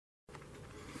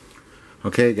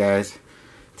Okay guys,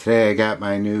 today I got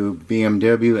my new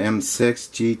BMW M6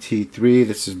 GT3.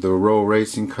 This is the roll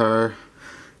racing car.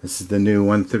 This is the new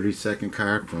 132nd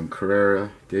car from Carrera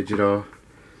Digital.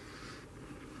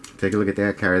 Take a look at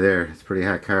that car there. It's a pretty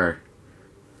hot car.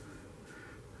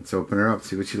 Let's open her up,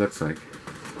 see what she looks like.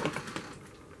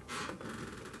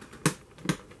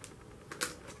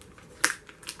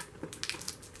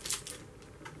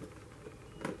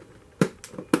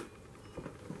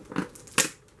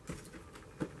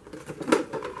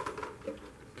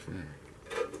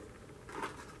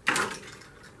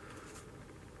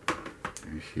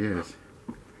 There she is.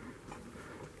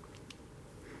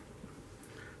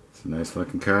 It's a nice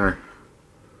looking car.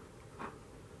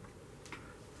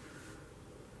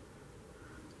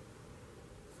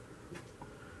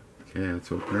 Okay,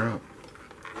 let's open her up.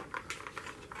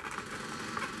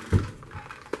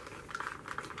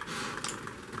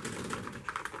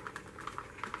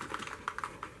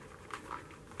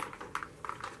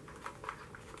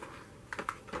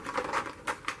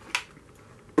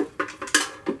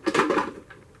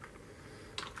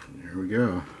 There we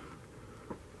go.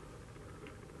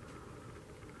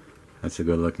 That's a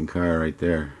good looking car right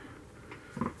there.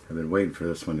 I've been waiting for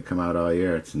this one to come out all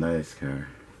year. It's a nice car.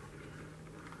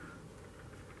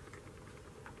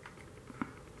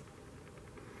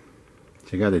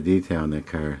 Check out the detail on that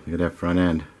car. Look at that front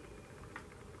end.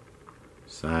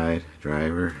 Side,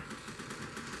 driver.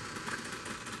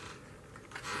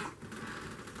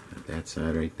 Got that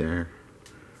side right there.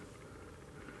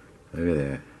 Look at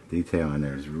that. Detail on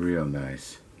there is real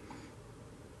nice.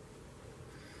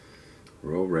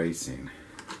 Roll racing.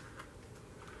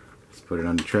 Let's put it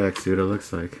on the track, see what it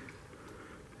looks like.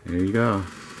 There you go.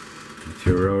 It's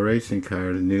your roll racing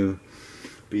car, the new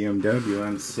BMW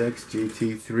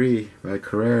M6 GT3 by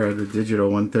Carrera, the digital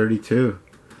 132.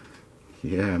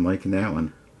 Yeah, I'm liking that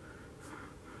one.